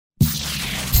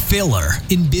Filler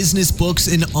in business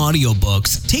books and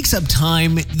audiobooks takes up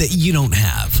time that you don't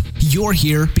have. You're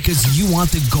here because you want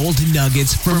the golden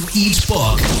nuggets from each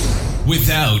book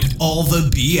without all the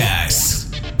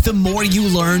BS. The more you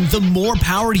learn, the more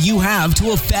power you have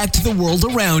to affect the world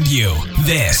around you.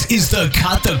 This is the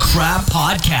Cut the Crap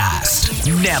Podcast.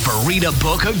 Never read a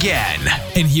book again.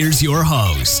 And here's your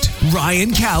host, Ryan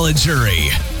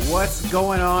Caligiuri. What's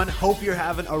going on? Hope you're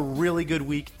having a really good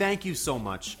week. Thank you so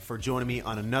much for joining me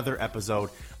on another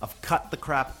episode of Cut the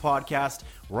Crap Podcast,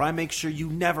 where I make sure you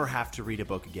never have to read a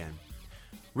book again.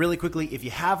 Really quickly, if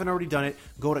you haven't already done it,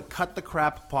 go to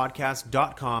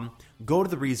cutthecrappodcast.com, go to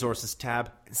the resources tab,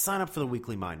 and sign up for the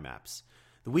weekly mind maps.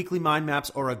 The weekly mind maps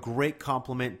are a great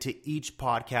complement to each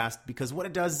podcast because what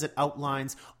it does is it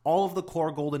outlines all of the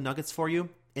core golden nuggets for you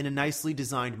in a nicely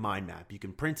designed mind map. You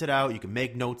can print it out, you can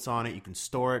make notes on it, you can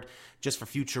store it just for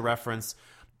future reference.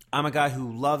 I'm a guy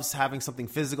who loves having something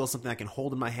physical, something I can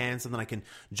hold in my hand, something I can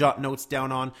jot notes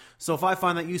down on. So if I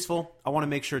find that useful, I want to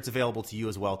make sure it's available to you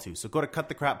as well too. So go to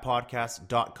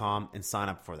cutthecrappodcast.com and sign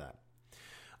up for that.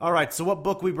 All right, so what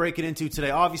book are we breaking into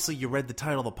today? Obviously, you read the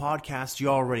title of the podcast. You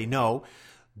already know.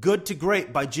 Good to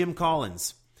Great by Jim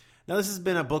Collins. Now, this has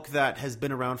been a book that has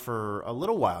been around for a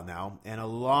little while now, and a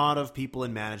lot of people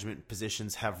in management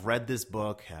positions have read this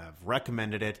book, have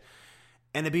recommended it.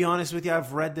 And to be honest with you,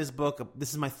 I've read this book.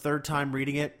 This is my third time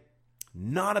reading it.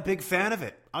 Not a big fan of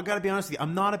it. I've got to be honest with you.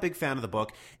 I'm not a big fan of the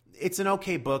book. It's an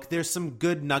okay book. There's some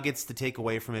good nuggets to take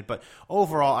away from it. But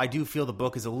overall, I do feel the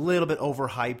book is a little bit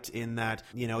overhyped in that,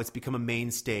 it's become a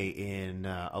mainstay in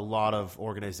a lot of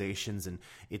organizations. And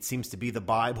it seems to be the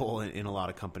Bible in a lot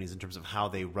of companies in terms of how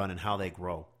they run and how they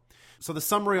grow. So the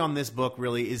summary on this book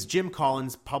really is Jim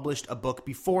Collins published a book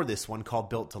before this one called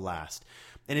Built to Last.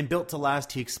 And in Built to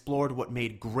Last, he explored what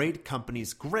made great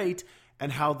companies great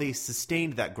and how they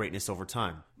sustained that greatness over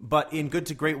time. But in Good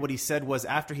to Great, what he said was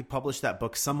after he published that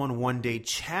book, someone one day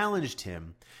challenged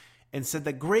him and said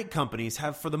that great companies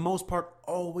have, for the most part,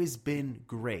 always been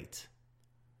great,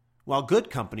 while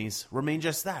good companies remain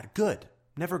just that, good,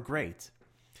 never great.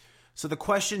 So the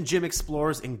question Jim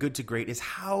explores in Good to Great is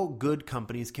how good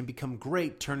companies can become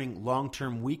great, turning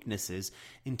long-term weaknesses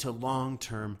into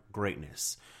long-term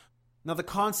greatness. Now, the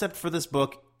concept for this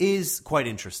book is quite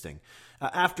interesting.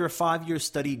 After a 5-year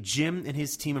study, Jim and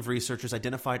his team of researchers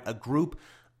identified a group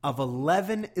of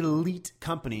 11 elite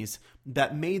companies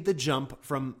that made the jump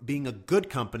from being a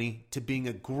good company to being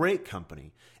a great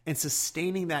company and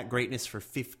sustaining that greatness for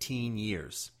 15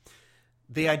 years.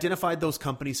 They identified those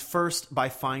companies first by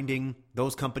finding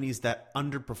those companies that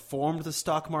underperformed the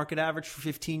stock market average for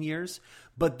 15 years,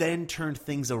 but then turned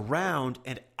things around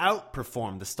and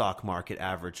outperformed the stock market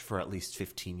average for at least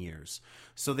 15 years.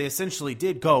 So they essentially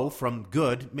did go from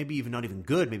good, maybe even not even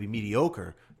good, maybe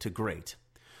mediocre, to great.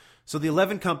 So the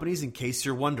 11 companies, in case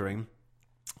you're wondering,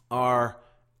 are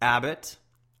Abbott,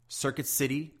 Circuit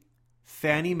City,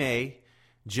 Fannie Mae,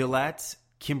 Gillette,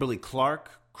 Kimberly-Clark,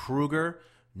 Kruger,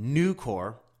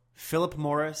 Nucor, Philip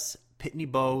Morris, Pitney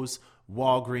Bowes,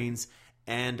 Walgreens,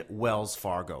 and Wells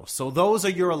Fargo. So those are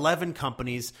your 11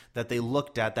 companies that they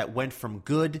looked at that went from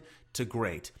good to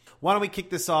great. Why don't we kick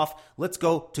this off? Let's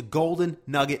go to golden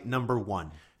nugget number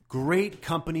 1. Great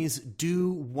companies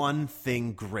do one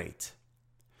thing great.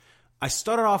 I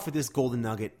started off with this golden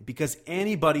nugget because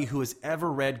anybody who has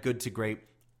ever read Good to Great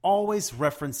always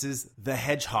references the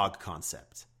hedgehog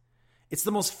concept. It's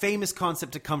the most famous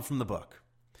concept to come from the book.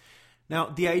 Now,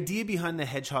 the idea behind the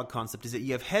hedgehog concept is that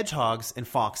you have hedgehogs and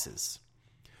foxes.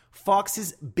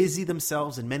 Foxes busy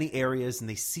themselves in many areas and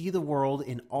they see the world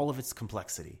in all of its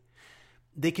complexity.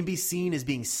 They can be seen as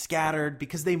being scattered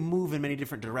because they move in many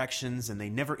different directions and they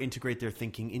never integrate their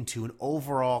thinking into an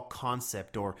overall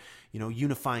concept or,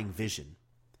 unifying vision.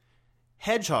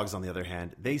 Hedgehogs, on the other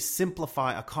hand, they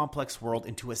simplify a complex world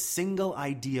into a single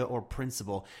idea or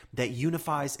principle that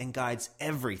unifies and guides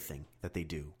everything that they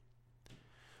do.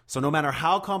 So no matter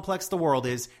how complex the world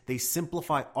is, they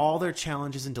simplify all their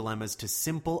challenges and dilemmas to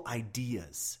simple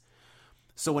ideas.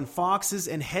 So when foxes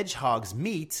and hedgehogs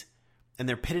meet and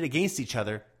they're pitted against each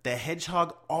other, the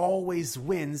hedgehog always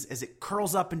wins as it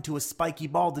curls up into a spiky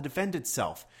ball to defend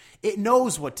itself. It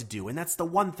knows what to do, and that's the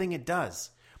one thing it does.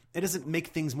 It doesn't make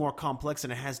things more complex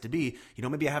than it has to be.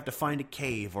 Maybe I have to find a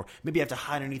cave, or maybe I have to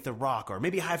hide underneath a rock, or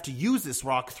maybe I have to use this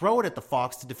rock, throw it at the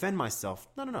fox to defend myself.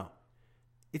 No.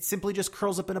 It simply just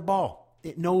curls up in a ball.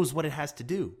 It knows what it has to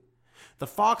do. The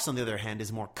fox, on the other hand,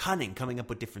 is more cunning, coming up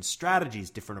with different strategies,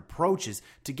 different approaches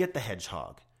to get the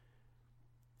hedgehog.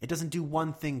 It doesn't do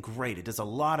one thing great. It does a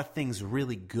lot of things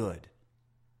really good.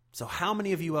 So how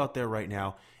many of you out there right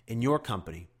now in your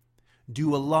company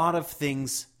do a lot of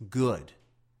things good?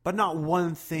 but not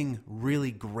one thing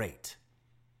really great.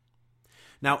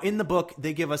 Now, in the book,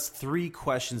 they give us 3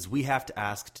 questions we have to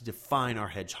ask to define our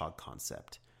hedgehog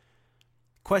concept.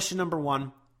 Question number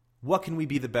 1, what can we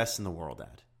be the best in the world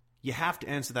at? You have to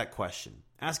answer that question.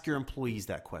 Ask your employees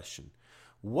that question.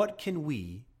 What can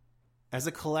we, as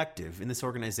a collective in this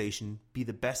organization, be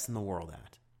the best in the world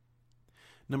at?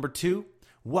 Number 2,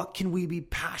 what can we be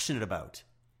passionate about?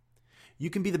 You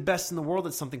can be the best in the world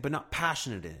at something, but not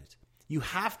passionate in it. You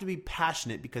have to be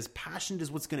passionate because passion is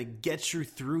what's going to get you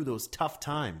through those tough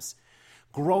times.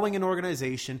 Growing an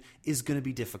organization is going to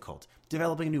be difficult.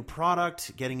 Developing a new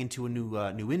product, getting into a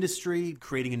new industry,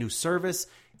 creating a new service,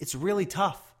 it's really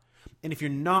tough. And if you're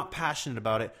not passionate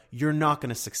about it, you're not going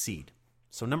to succeed.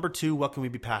 So number 2, what can we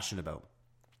be passionate about?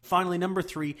 Finally, number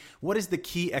 3, what is the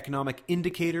key economic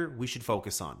indicator we should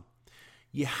focus on?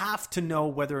 You have to know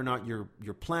whether or not your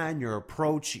plan, your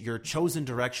approach, your chosen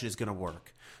direction is going to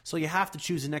work. So you have to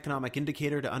choose an economic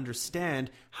indicator to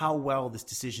understand how well this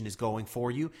decision is going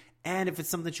for you and if it's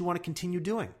something that you want to continue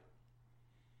doing.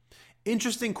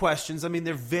 Interesting questions. I mean,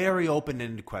 they're very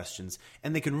open-ended questions,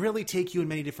 and they can really take you in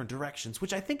many different directions,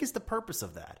 which I think is the purpose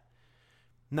of that.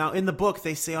 Now, in the book,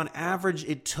 they say on average,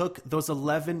 it took those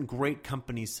 11 great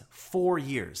companies 4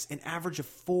 years, an average of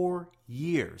 4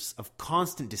 years of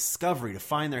constant discovery to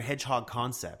find their hedgehog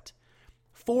concept.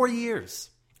 4 years.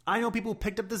 I know people who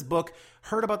picked up this book,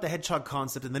 heard about the hedgehog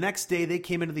concept, and the next day they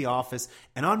came into the office,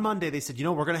 and on Monday they said,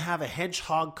 we're going to have a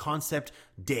hedgehog concept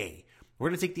day. We're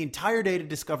going to take the entire day to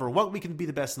discover what we can be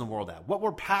the best in the world at, what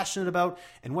we're passionate about,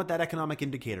 and what that economic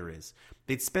indicator is.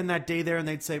 They'd spend that day there and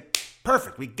they'd say,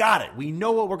 perfect, we got it. We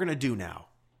know what we're going to do now.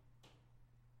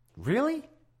 Really?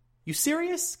 You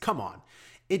serious? Come on.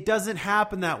 It doesn't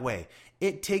happen that way.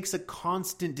 It takes a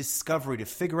constant discovery to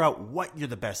figure out what you're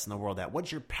the best in the world at,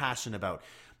 what you're passionate about.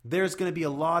 There's going to be a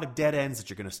lot of dead ends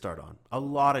that you're going to start on, a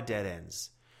lot of dead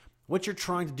ends. What you're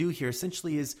trying to do here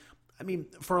essentially is,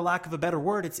 for a lack of a better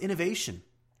word, it's innovation.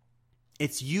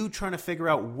 It's you trying to figure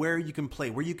out where you can play,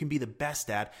 where you can be the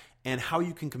best at, and how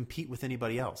you can compete with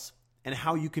anybody else, and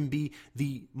how you can be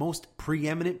the most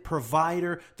preeminent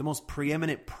provider, the most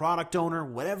preeminent product owner,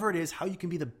 whatever it is, how you can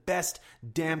be the best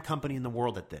damn company in the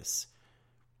world at this.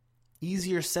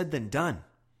 Easier said than done.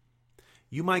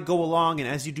 You might go along, and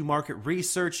as you do market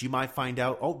research, you might find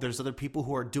out, there's other people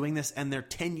who are doing this, and they're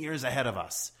 10 years ahead of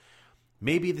us.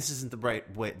 Maybe this isn't the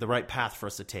right way, the right path for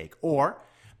us to take. Or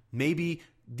maybe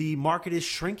the market is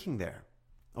shrinking there.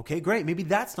 Okay, great. Maybe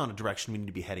that's not a direction we need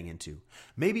to be heading into.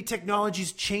 Maybe technology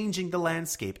is changing the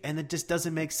landscape and it just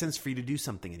doesn't make sense for you to do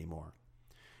something anymore.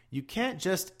 You can't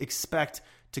just expect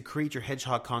to create your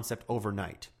hedgehog concept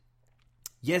overnight.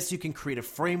 Yes, you can create a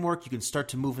framework, you can start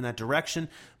to move in that direction,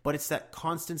 but it's that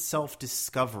constant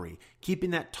self-discovery,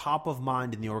 keeping that top of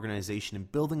mind in the organization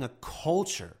and building a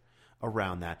culture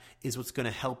around that is what's going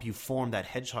to help you form that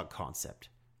hedgehog concept.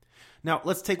 Now,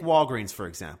 let's take Walgreens, for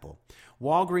example.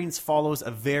 Walgreens follows a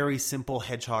very simple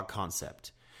hedgehog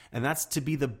concept, and that's to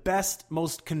be the best,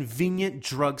 most convenient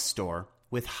drugstore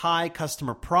with high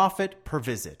customer profit per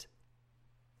visit.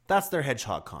 That's their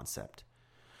hedgehog concept.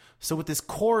 So with this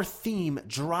core theme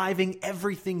driving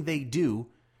everything they do,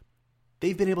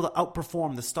 they've been able to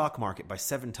outperform the stock market by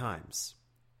 7 times.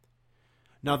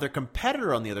 Now, their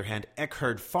competitor, on the other hand,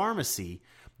 href Pharmacy,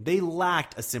 they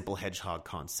lacked a simple hedgehog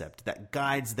concept that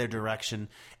guides their direction.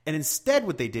 And instead,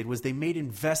 what they did was they made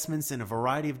investments in a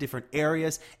variety of different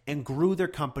areas and grew their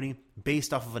company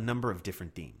based off of a number of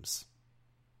different themes.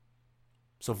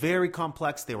 So very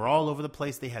complex. They were all over the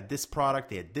place. They had this product.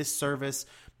 They had this service.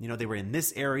 They were in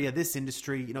this area, this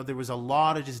industry. There was a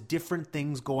lot of just different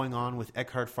things going on with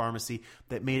href Pharmacy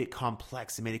that made it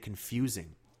complex and made it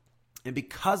confusing. And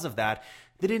because of that,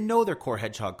 they didn't know their core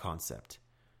hedgehog concept.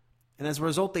 And as a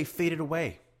result, they faded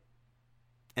away.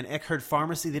 And href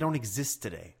Pharmacy, they don't exist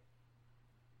today.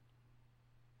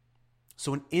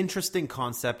 So an interesting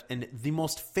concept, and the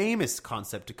most famous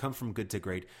concept to come from good to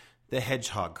great, the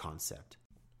hedgehog concept.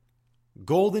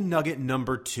 Golden nugget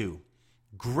number 2.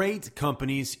 Great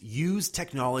companies use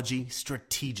technology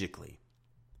strategically.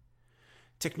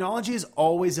 Technology is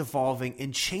always evolving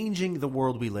and changing the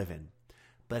world we live in.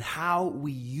 But how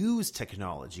we use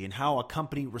technology and how a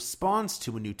company responds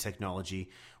to a new technology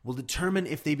will determine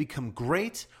if they become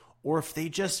great or if they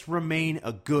just remain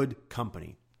a good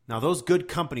company. Now, those good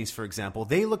companies, for example,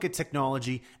 they look at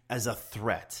technology as a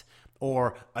threat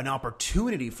or an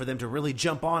opportunity for them to really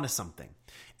jump onto something.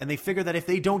 And they figure that if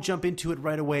they don't jump into it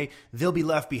right away, they'll be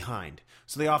left behind.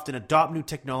 So they often adopt new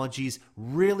technologies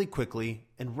really quickly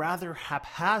and rather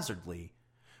haphazardly,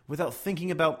 without thinking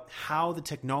about how the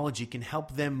technology can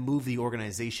help them move the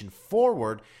organization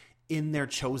forward in their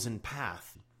chosen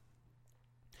path.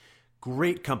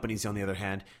 Great companies, on the other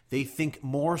hand, they think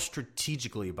more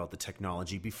strategically about the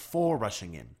technology before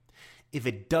rushing in. If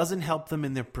it doesn't help them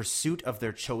in their pursuit of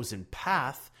their chosen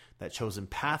path, that chosen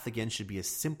path again should be a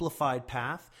simplified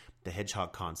path, the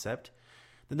hedgehog concept,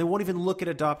 then they won't even look at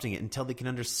adopting it until they can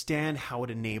understand how it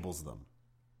enables them.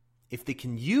 If they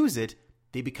can use it,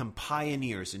 they become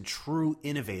pioneers and true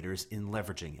innovators in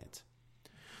leveraging it.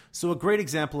 So a great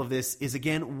example of this is,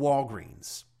 again,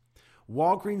 Walgreens.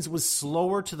 Walgreens was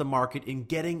slower to the market in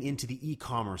getting into the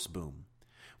e-commerce boom.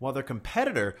 While their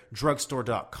competitor,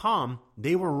 drugstore.com,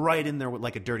 they were right in there with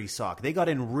like a dirty sock. They got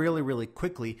in really, really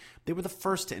quickly. They were the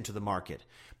first to enter the market.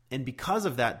 And because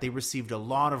of that, they received a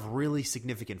lot of really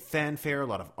significant fanfare, a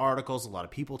lot of articles, a lot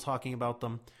of people talking about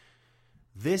them.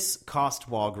 This cost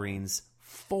Walgreens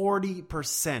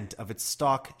 40% of its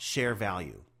stock share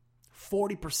value.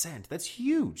 40%. That's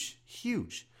huge,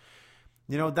 huge.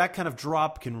 You know, that kind of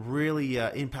drop can really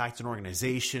impact an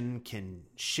organization, can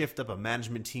shift up a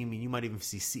management team, and you might even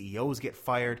see CEOs get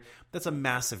fired. That's a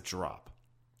massive drop.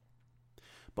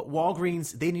 But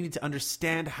Walgreens, they needed to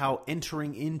understand how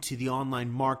entering into the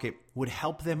online market would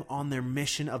help them on their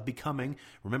mission of becoming,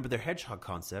 remember their hedgehog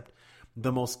concept,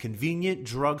 the most convenient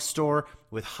drugstore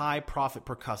with high profit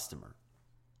per customer.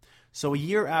 So a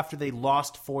year after they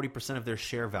lost 40% of their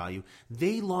share value,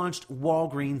 they launched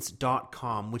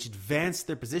Walgreens.com, which advanced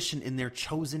their position in their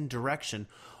chosen direction,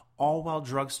 all while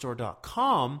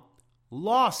Drugstore.com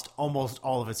lost almost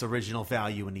all of its original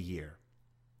value in a year.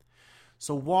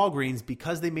 So Walgreens,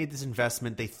 because they made this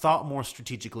investment, they thought more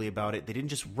strategically about it. They didn't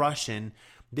just rush in.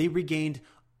 They regained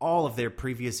all of their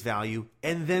previous value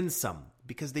and then some,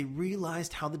 because they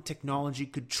realized how the technology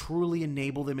could truly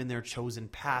enable them in their chosen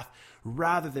path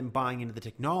rather than buying into the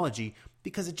technology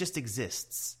because it just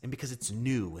exists and because it's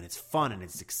new and it's fun and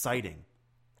it's exciting.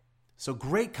 So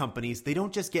great companies, they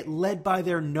don't just get led by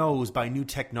their nose by new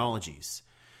technologies.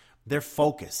 They're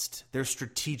focused, they're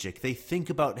strategic, they think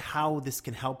about how this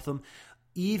can help them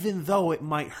even though it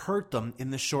might hurt them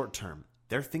in the short term.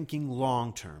 They're thinking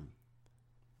long term.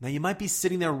 Now, you might be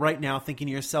sitting there right now thinking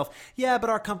to yourself, yeah,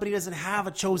 but our company doesn't have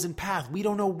a chosen path. We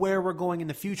don't know where we're going in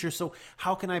the future, so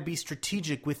how can I be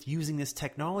strategic with using this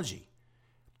technology?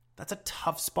 That's a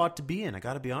tough spot to be in, I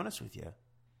got to be honest with you.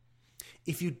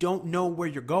 If you don't know where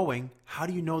you're going, how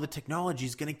do you know the technology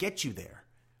is going to get you there?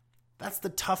 That's the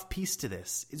tough piece to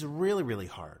this. It's really, really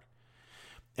hard.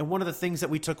 And one of the things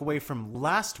that we took away from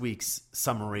last week's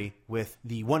summary with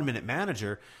the 1 Minute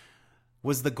Manager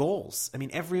was the goals. I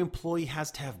mean, every employee has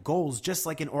to have goals, just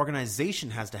like an organization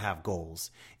has to have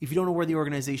goals. If you don't know where the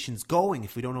organization's going,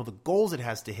 if we don't know the goals it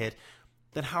has to hit,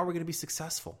 then how are we going to be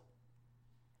successful?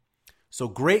 So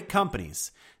great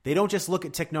companies, they don't just look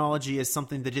at technology as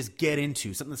something to just get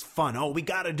into, something that's fun. Oh, we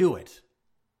got to do it.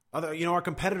 Our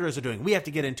competitors are doing it. We have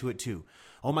to get into it too.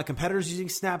 Oh, my competitor's using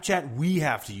Snapchat. We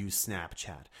have to use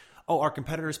Snapchat. Oh, our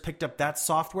competitors picked up that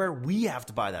software. We have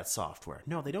to buy that software.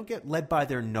 No, they don't get led by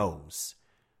their nose.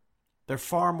 They're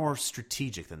far more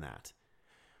strategic than that.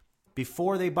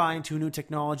 Before they buy into a new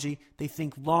technology, they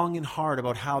think long and hard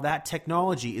about how that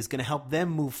technology is going to help them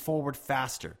move forward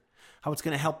faster, how it's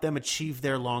going to help them achieve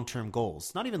their long-term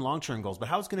goals. Not even long-term goals, but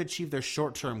how it's going to achieve their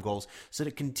short-term goals so that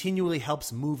it continually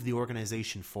helps move the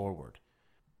organization forward.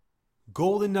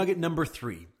 Golden nugget number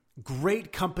 3.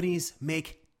 Great companies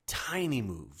make tiny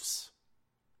moves.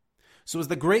 So as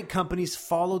the great companies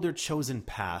follow their chosen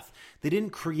path, they didn't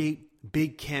create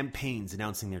big campaigns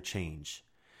announcing their change.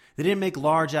 They didn't make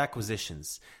large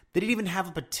acquisitions. They didn't even have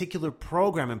a particular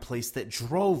program in place that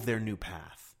drove their new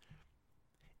path.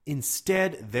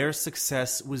 Instead, their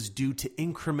success was due to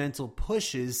incremental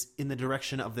pushes in the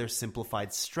direction of their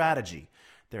simplified strategy,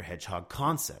 their hedgehog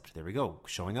concept. There we go,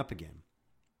 showing up again.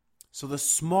 So the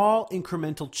small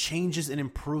incremental changes and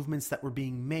improvements that were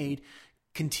being made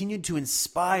continued to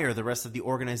inspire the rest of the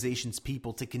organization's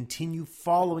people to continue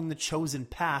following the chosen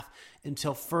path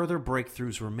until further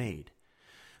breakthroughs were made.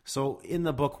 So in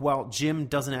the book, while Jim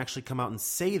doesn't actually come out and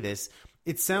say this,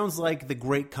 it sounds like the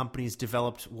great companies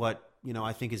developed what,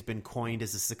 I think has been coined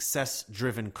as a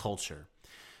success-driven culture.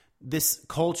 This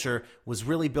culture was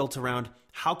really built around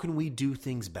how can we do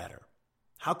things better?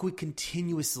 How can we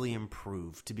continuously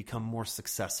improve to become more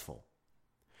successful?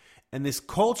 And this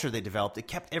culture they developed, it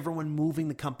kept everyone moving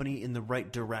the company in the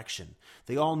right direction.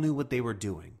 They all knew what they were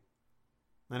doing.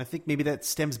 And I think maybe that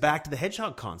stems back to the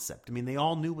hedgehog concept. I mean, they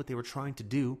all knew what they were trying to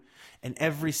do, and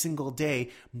every single day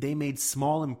they made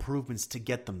small improvements to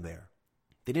get them there.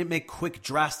 They didn't make quick,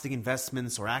 drastic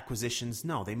investments or acquisitions.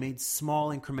 No, they made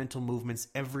small incremental movements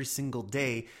every single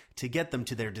day to get them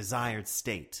to their desired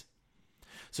state.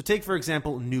 So take, for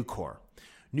example, Nucor.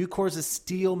 Nucor is a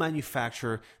steel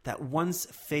manufacturer that once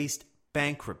faced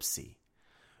bankruptcy.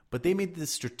 But they made the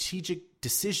strategic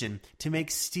decision to make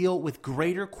steel with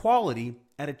greater quality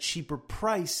at a cheaper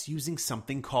price using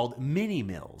something called mini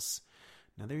mills.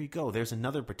 Now there you go. There's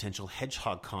another potential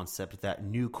hedgehog concept that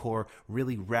Nucor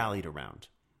really rallied around.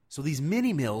 So these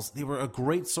mini mills, they were a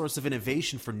great source of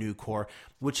innovation for Nucor,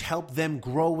 which helped them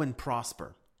grow and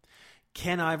prosper.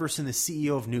 Ken Iverson, the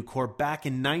CEO of Nucor, back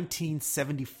in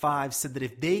 1975 said that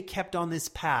if they kept on this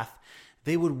path,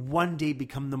 they would one day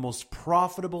become the most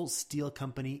profitable steel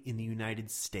company in the United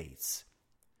States.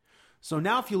 So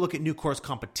now if you look at Nucor's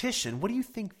competition, what do you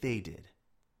think they did?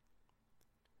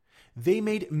 They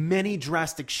made many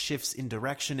drastic shifts in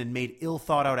direction and made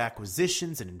ill-thought-out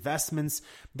acquisitions and investments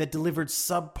that delivered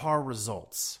subpar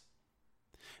results.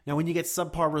 Now, when you get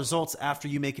subpar results after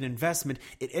you make an investment,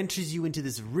 it enters you into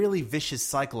this really vicious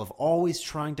cycle of always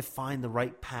trying to find the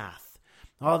right path.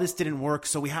 Oh, this didn't work,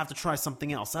 so we have to try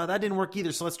something else. Oh, that didn't work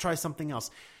either, so let's try something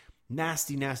else.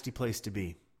 Nasty, nasty place to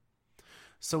be.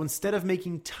 So instead of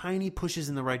making tiny pushes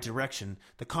in the right direction,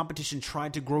 the competition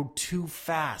tried to grow too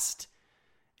fast.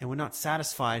 And when not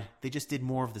satisfied, they just did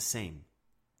more of the same.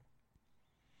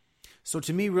 So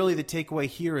to me, really, the takeaway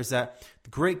here is that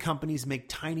the great companies make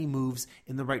tiny moves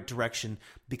in the right direction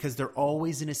because they're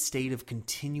always in a state of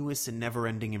continuous and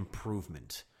never-ending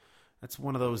improvement. That's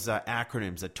one of those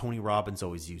acronyms that Tony Robbins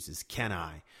always uses,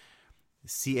 CANI,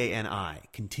 C-A-N-I,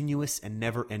 continuous and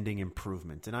never-ending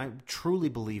improvement. And I truly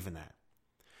believe in that.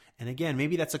 And again,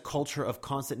 maybe that's a culture of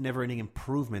constant never-ending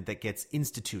improvement that gets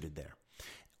instituted there.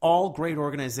 All great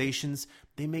organizations,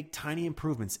 they make tiny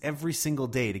improvements every single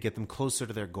day to get them closer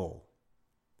to their goal.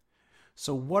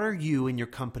 So what are you in your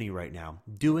company right now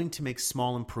doing to make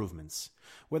small improvements?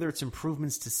 Whether it's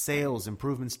improvements to sales,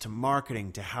 improvements to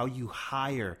marketing, to how you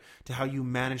hire, to how you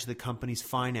manage the company's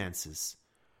finances.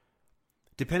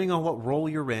 Depending on what role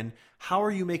you're in, how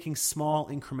are you making small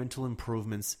incremental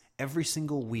improvements every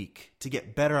single week to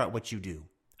get better at what you do?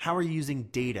 How are you using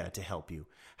data to help you?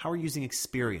 How are you using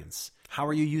experience? How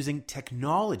are you using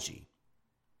technology?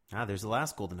 There's the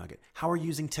last golden nugget. How are you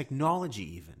using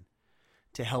technology even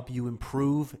to help you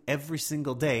improve every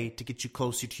single day to get you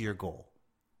closer to your goal?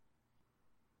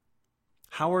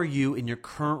 How are you in your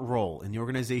current role in the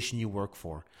organization you work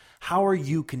for? How are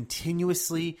you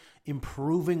continuously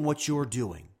improving what you're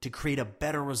doing to create a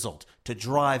better result, to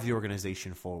drive the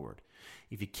organization forward?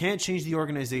 If you can't change the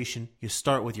organization, you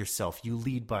start with yourself. You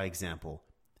lead by example.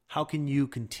 How can you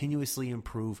continuously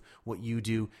improve what you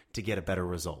do to get a better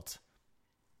result?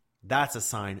 That's a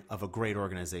sign of a great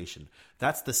organization.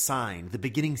 That's the sign, the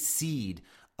beginning seed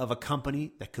of a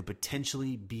company that could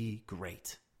potentially be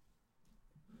great.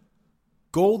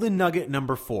 Golden nugget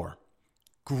number 4.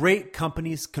 Great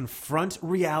companies confront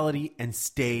reality and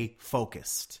stay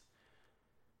focused.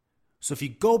 So if you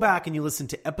go back and you listen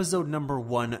to episode number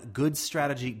 1, Good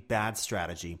Strategy, Bad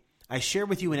Strategy, I share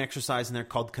with you an exercise in there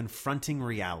called Confronting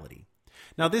Reality.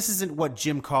 Now, this isn't what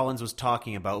Jim Collins was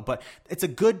talking about, but it's a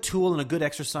good tool and a good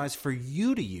exercise for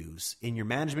you to use in your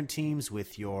management teams,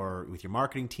 with your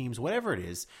marketing teams, whatever it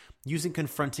is, using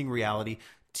confronting reality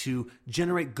to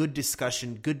generate good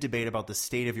discussion, good debate about the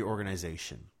state of your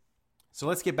organization. So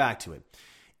let's get back to it.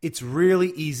 It's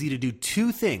really easy to do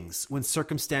 2 things when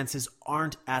circumstances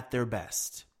aren't at their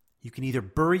best. You can either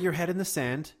bury your head in the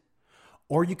sand,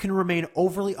 or you can remain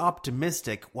overly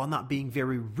optimistic while not being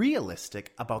very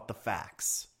realistic about the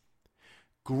facts.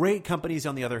 Great companies,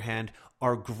 on the other hand,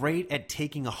 are great at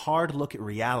taking a hard look at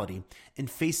reality and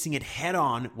facing it head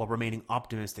on while remaining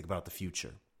optimistic about the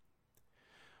future.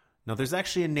 Now, there's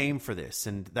actually a name for this,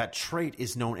 and that trait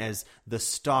is known as the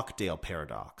Stockdale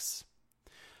paradox.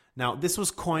 Now, this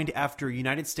was coined after a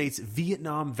United States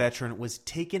Vietnam veteran was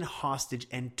taken hostage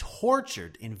and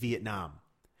tortured in Vietnam.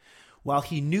 While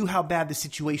he knew how bad the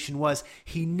situation was,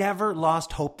 he never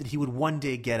lost hope that he would one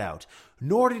day get out,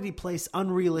 nor did he place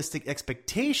unrealistic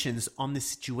expectations on the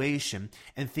situation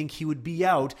and think he would be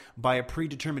out by a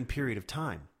predetermined period of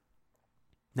time.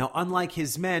 Now, unlike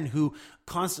his men who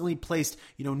constantly placed,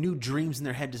 new dreams in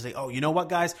their head to say, oh, you know what,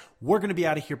 guys, we're going to be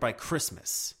out of here by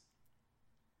Christmas.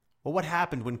 Well, what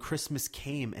happened when Christmas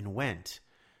came and went?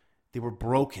 They were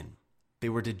broken. They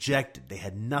were dejected. They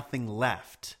had nothing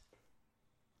left.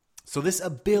 So this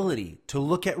ability to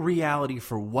look at reality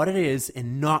for what it is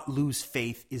and not lose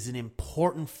faith is an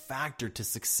important factor to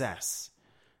success.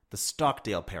 The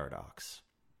Stockdale paradox.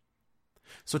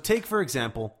 So take, for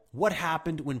example, what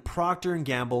happened when Procter &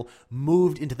 Gamble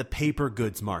moved into the paper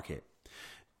goods market.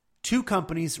 2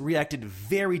 companies reacted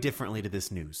very differently to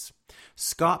this news.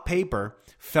 Scott Paper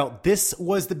felt this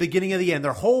was the beginning of the end.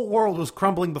 Their whole world was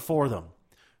crumbling before them.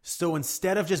 So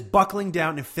instead of just buckling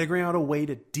down and figuring out a way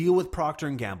to deal with Procter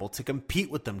 & Gamble, to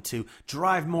compete with them, to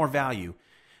drive more value,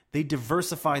 they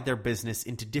diversified their business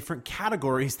into different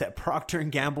categories that Procter &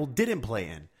 Gamble didn't play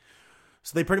in.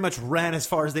 So they pretty much ran as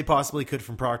far as they possibly could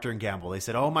from Procter & Gamble. They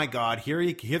said, oh my God, here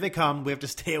they come. We have to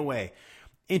stay away.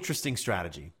 Interesting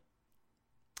strategy.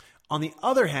 On the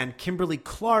other hand,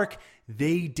 Kimberly-Clark,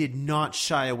 they did not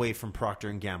shy away from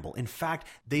Procter & Gamble. In fact,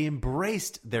 they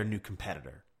embraced their new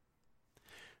competitor.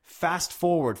 Fast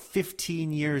forward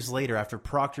 15 years later, after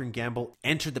Procter & Gamble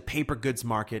entered the paper goods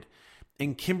market,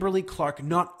 and Kimberly-Clark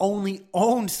not only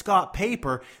owned Scott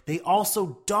Paper, they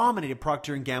also dominated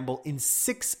Procter & Gamble in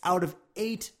 6 out of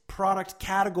 8 product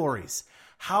categories.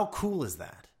 How cool is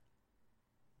that?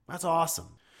 That's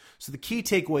awesome. So the key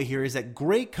takeaway here is that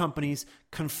great companies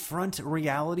confront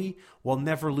reality while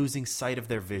never losing sight of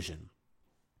their vision.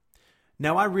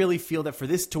 Now, I really feel that for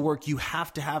this to work, you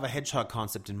have to have a hedgehog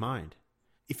concept in mind.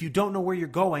 If you don't know where you're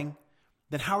going,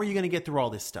 then how are you going to get through all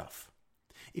this stuff?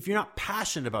 If you're not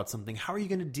passionate about something, how are you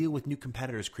going to deal with new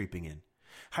competitors creeping in?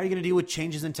 How are you going to deal with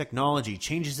changes in technology,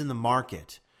 changes in the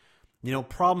market,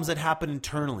 problems that happen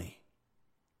internally?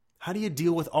 How do you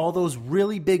deal with all those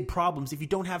really big problems if you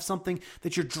don't have something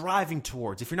that you're driving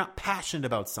towards, if you're not passionate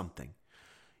about something?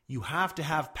 You have to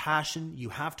have passion. You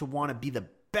have to want to be the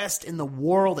best in the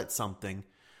world at something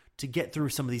to get through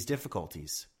some of these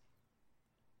difficulties.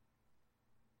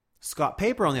 Scott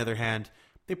Paper, on the other hand,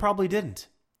 they probably didn't.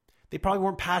 They probably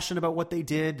weren't passionate about what they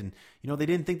did, and they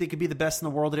didn't think they could be the best in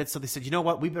the world at it. So they said, you know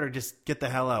what, we better just get the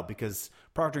hell out because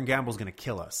Procter & Gamble is going to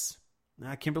kill us.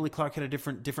 Kimberly-Clark had a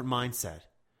different mindset.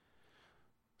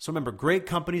 So remember, great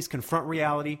companies confront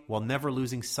reality while never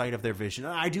losing sight of their vision.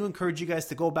 I do encourage you guys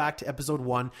to go back to episode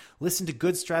 1, listen to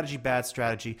Good Strategy, Bad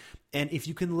Strategy, and if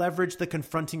you can leverage the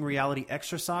confronting reality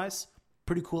exercise,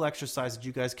 pretty cool exercise that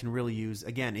you guys can really use,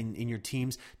 again, in your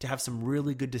teams to have some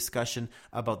really good discussion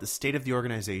about the state of the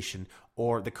organization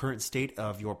or the current state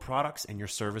of your products and your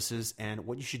services and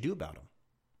what you should do about them.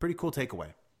 Pretty cool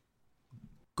takeaway.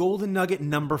 Golden nugget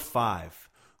number 5.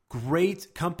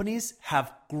 Great companies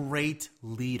have great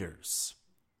leaders.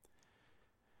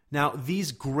 Now,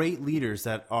 these great leaders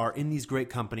that are in these great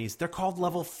companies, they're called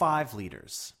level 5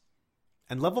 leaders.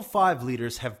 And level 5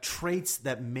 leaders have traits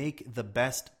that make the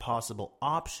best possible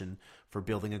option for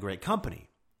building a great company.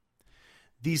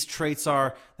 These traits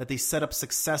are that they set up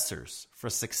successors for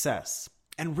success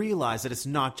and realize that it's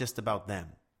not just about them.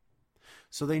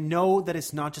 So they know that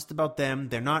it's not just about them.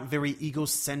 They're not very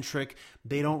egocentric.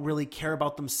 They don't really care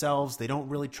about themselves. They don't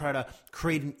really try to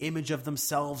create an image of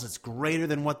themselves that's greater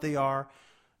than what they are.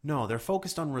 No, they're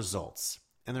focused on results.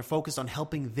 And they're focused on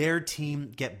helping their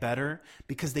team get better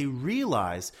because they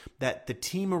realize that the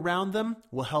team around them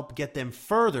will help get them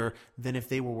further than if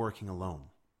they were working alone.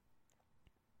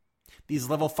 These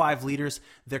level 5 leaders,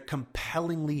 they're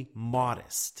compellingly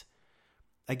modest.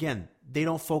 Again, they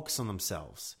don't focus on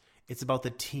themselves. It's about the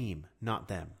team, not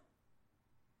them.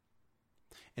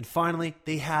 And finally,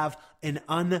 they have an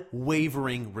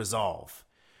unwavering resolve.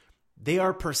 They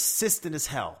are persistent as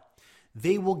hell.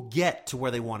 They will get to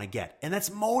where they want to get. And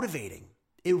that's motivating.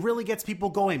 It really gets people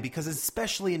going because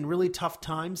especially in really tough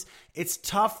times, it's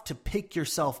tough to pick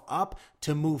yourself up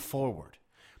to move forward.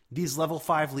 These level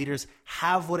 5 leaders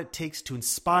have what it takes to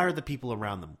inspire the people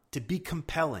around them, to be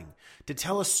compelling, to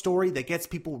tell a story that gets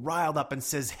people riled up and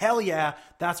says, hell yeah,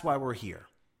 that's why we're here.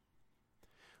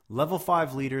 Level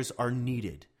 5 leaders are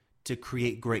needed to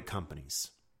create great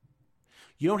companies.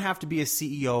 You don't have to be a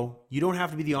CEO. You don't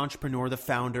have to be the entrepreneur, the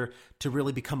founder, to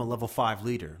really become a level 5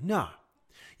 leader. No.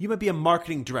 You might be a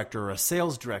marketing director or a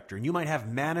sales director, and you might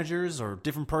have managers or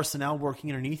different personnel working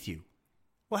underneath you.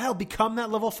 Well, hell, become that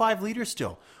level 5 leader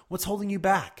still. What's holding you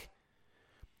back?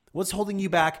 What's holding you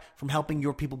back from helping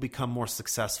your people become more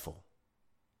successful?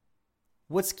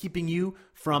 What's keeping you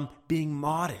from being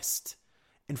modest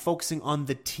and focusing on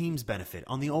the team's benefit,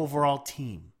 on the overall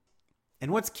team?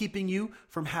 And what's keeping you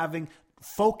from having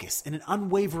focus and an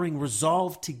unwavering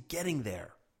resolve to getting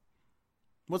there?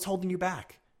 What's holding you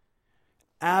back?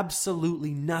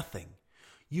 Absolutely nothing.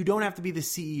 You don't have to be the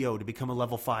CEO to become a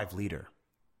level 5 leader.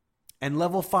 And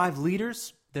level 5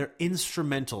 leaders, they're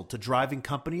instrumental to driving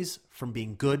companies from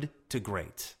being good to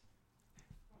great.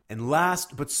 And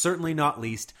last, but certainly not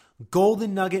least,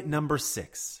 golden nugget number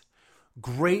 6.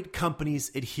 Great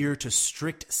companies adhere to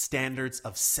strict standards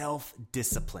of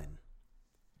self-discipline.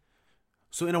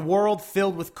 So in a world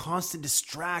filled with constant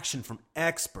distraction from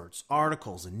experts,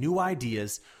 articles, and new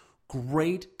ideas,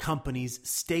 great companies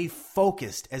stay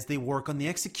focused as they work on the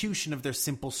execution of their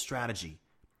simple strategy,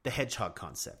 the hedgehog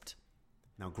concept.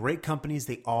 Now, great companies,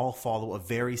 they all follow a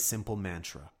very simple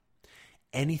mantra.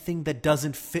 Anything that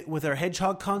doesn't fit with our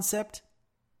hedgehog concept,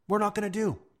 we're not going to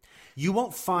do. You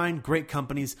won't find great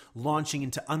companies launching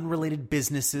into unrelated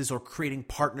businesses or creating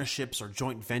partnerships or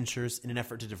joint ventures in an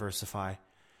effort to diversify.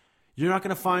 You're not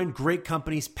going to find great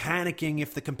companies panicking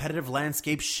if the competitive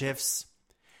landscape shifts.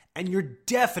 And you're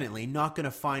definitely not going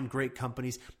to find great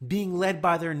companies being led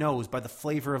by their nose by the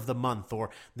flavor of the month or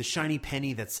the shiny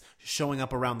penny that's showing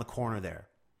up around the corner there.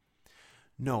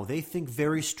 No, they think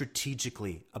very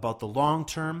strategically about the long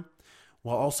term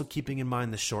while also keeping in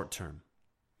mind the short term.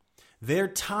 Their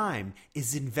time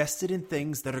is invested in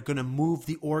things that are going to move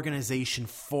the organization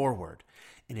forward.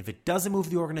 And if it doesn't move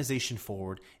the organization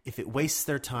forward, if it wastes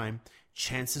their time,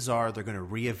 chances are they're going to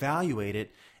reevaluate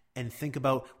it and think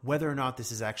about whether or not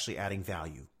this is actually adding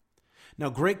value. Now,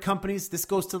 great companies, this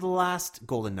goes to the last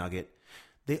golden nugget.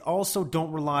 They also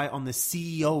don't rely on the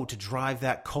CEO to drive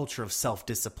that culture of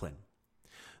self-discipline.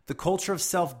 The culture of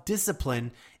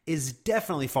self-discipline is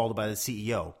definitely followed by the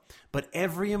CEO, but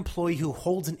every employee who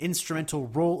holds an instrumental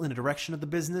role in the direction of the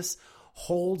business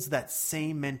holds that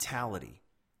same mentality.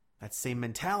 That same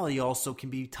mentality also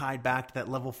can be tied back to that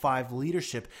level 5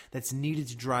 leadership that's needed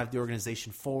to drive the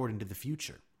organization forward into the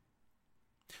future.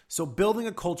 So building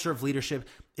a culture of leadership,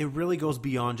 it really goes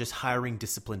beyond just hiring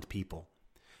disciplined people.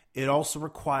 It also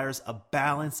requires a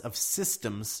balance of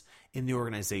systems in the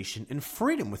organization and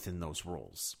freedom within those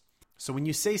roles. So when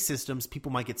you say systems,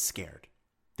 people might get scared.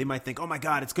 They might think, oh my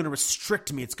God, it's going to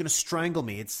restrict me. It's going to strangle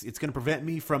me. It's going to prevent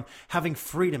me from having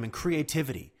freedom and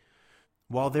creativity.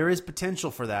 While there is potential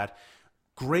for that,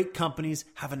 great companies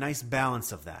have a nice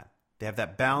balance of that. They have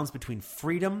that balance between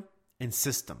freedom and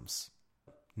systems.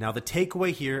 Now, the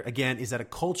takeaway here, again, is that a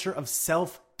culture of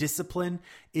self-discipline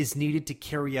is needed to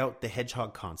carry out the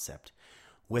hedgehog concept.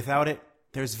 Without it,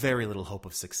 there's very little hope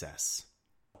of success.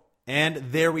 And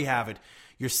there we have it,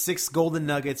 your 6 golden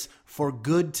nuggets for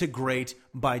Good to Great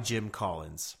by Jim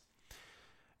Collins.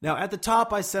 Now, at the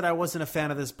top, I said I wasn't a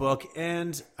fan of this book,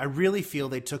 and I really feel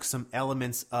they took some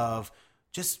elements of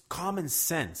just common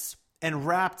sense and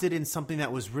wrapped it in something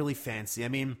that was really fancy. I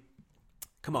mean,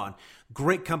 come on.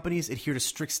 Great companies adhere to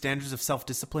strict standards of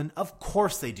self-discipline? Of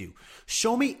course they do.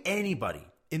 Show me anybody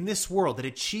in this world that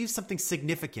achieved something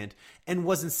significant and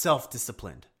wasn't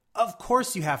self-disciplined. Of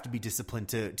course you have to be disciplined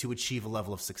to achieve a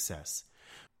level of success.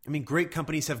 I mean, great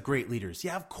companies have great leaders.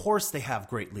 Yeah, of course they have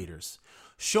great leaders.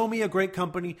 Show me a great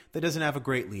company that doesn't have a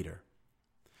great leader.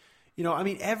 You know, I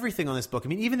mean, everything on this book. I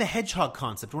mean, even the hedgehog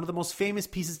concept, one of the most famous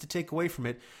pieces to take away from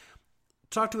it.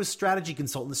 Talk to a strategy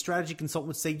consultant. The strategy consultant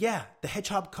would say, yeah, the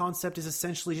hedgehog concept is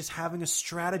essentially just having a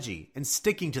strategy and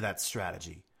sticking to that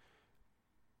strategy.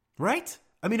 Right?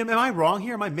 I mean, am I wrong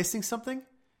here? Am I missing something?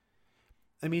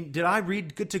 I mean, did I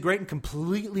read Good to Great and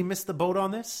completely miss the boat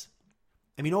on this?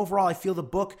 I mean, overall, I feel the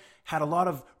book had a lot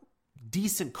of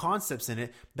decent concepts in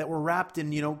it that were wrapped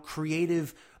in,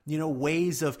 creative,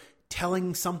 ways of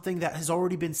telling something that has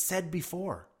already been said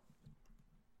before.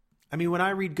 I mean, when I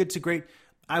read Good to Great,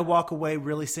 I walk away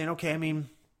really saying, okay, I mean,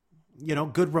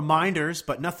 good reminders,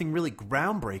 but nothing really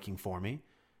groundbreaking for me.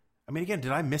 I mean, again,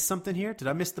 did I miss something here? Did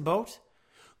I miss the boat?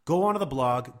 Go onto the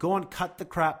blog, go on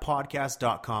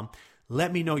cutthecrappodcast.com.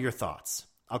 Let me know your thoughts.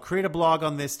 I'll create a blog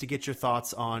on this to get your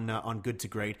thoughts on Good to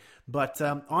Great. But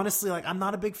honestly, I'm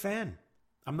not a big fan.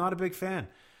 I'm not a big fan.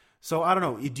 So I don't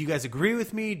know. Do you guys agree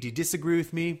with me? Do you disagree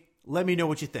with me? Let me know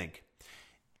what you think.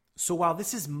 So while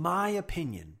this is my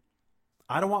opinion,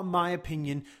 I don't want my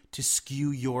opinion to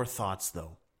skew your thoughts,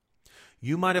 though.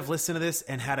 You might have listened to this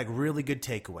and had a really good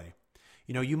takeaway.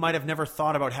 You might have never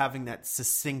thought about having that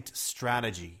succinct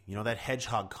strategy, that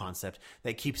hedgehog concept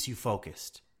that keeps you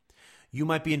focused. You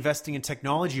might be investing in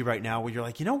technology right now where you're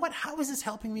like, you know what? How is this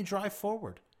helping me drive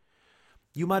forward?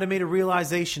 You might have made a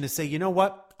realization to say, you know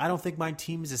what? I don't think my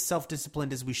team is as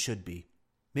self-disciplined as we should be.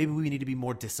 Maybe we need to be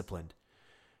more disciplined.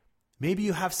 Maybe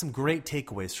you have some great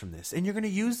takeaways from this and you're going to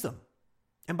use them.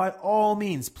 And by all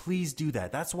means, please do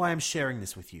that. That's why I'm sharing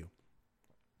this with you.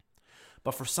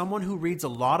 But for someone who reads a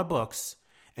lot of books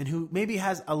and who maybe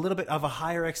has a little bit of a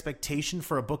higher expectation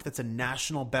for a book that's a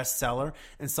national bestseller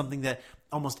and something that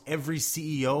almost every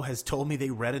CEO has told me they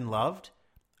read and loved,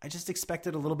 I just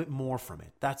expected a little bit more from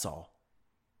it. That's all.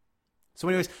 So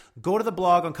anyways, go to the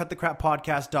blog on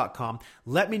cutthecrappodcast.com.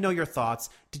 Let me know your thoughts.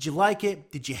 Did you like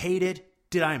it? Did you hate it?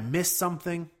 Did I miss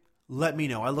something? Let me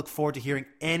know. I look forward to hearing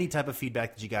any type of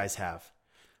feedback that you guys have.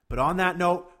 But on that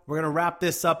note, we're going to wrap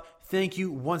this up. Thank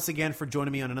you once again for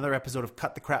joining me on another episode of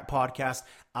Cut the Crap Podcast.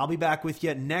 I'll be back with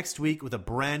you next week with a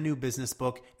brand new business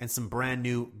book and some brand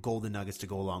new golden nuggets to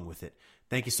go along with it.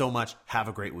 Thank you so much. Have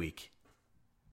a great week.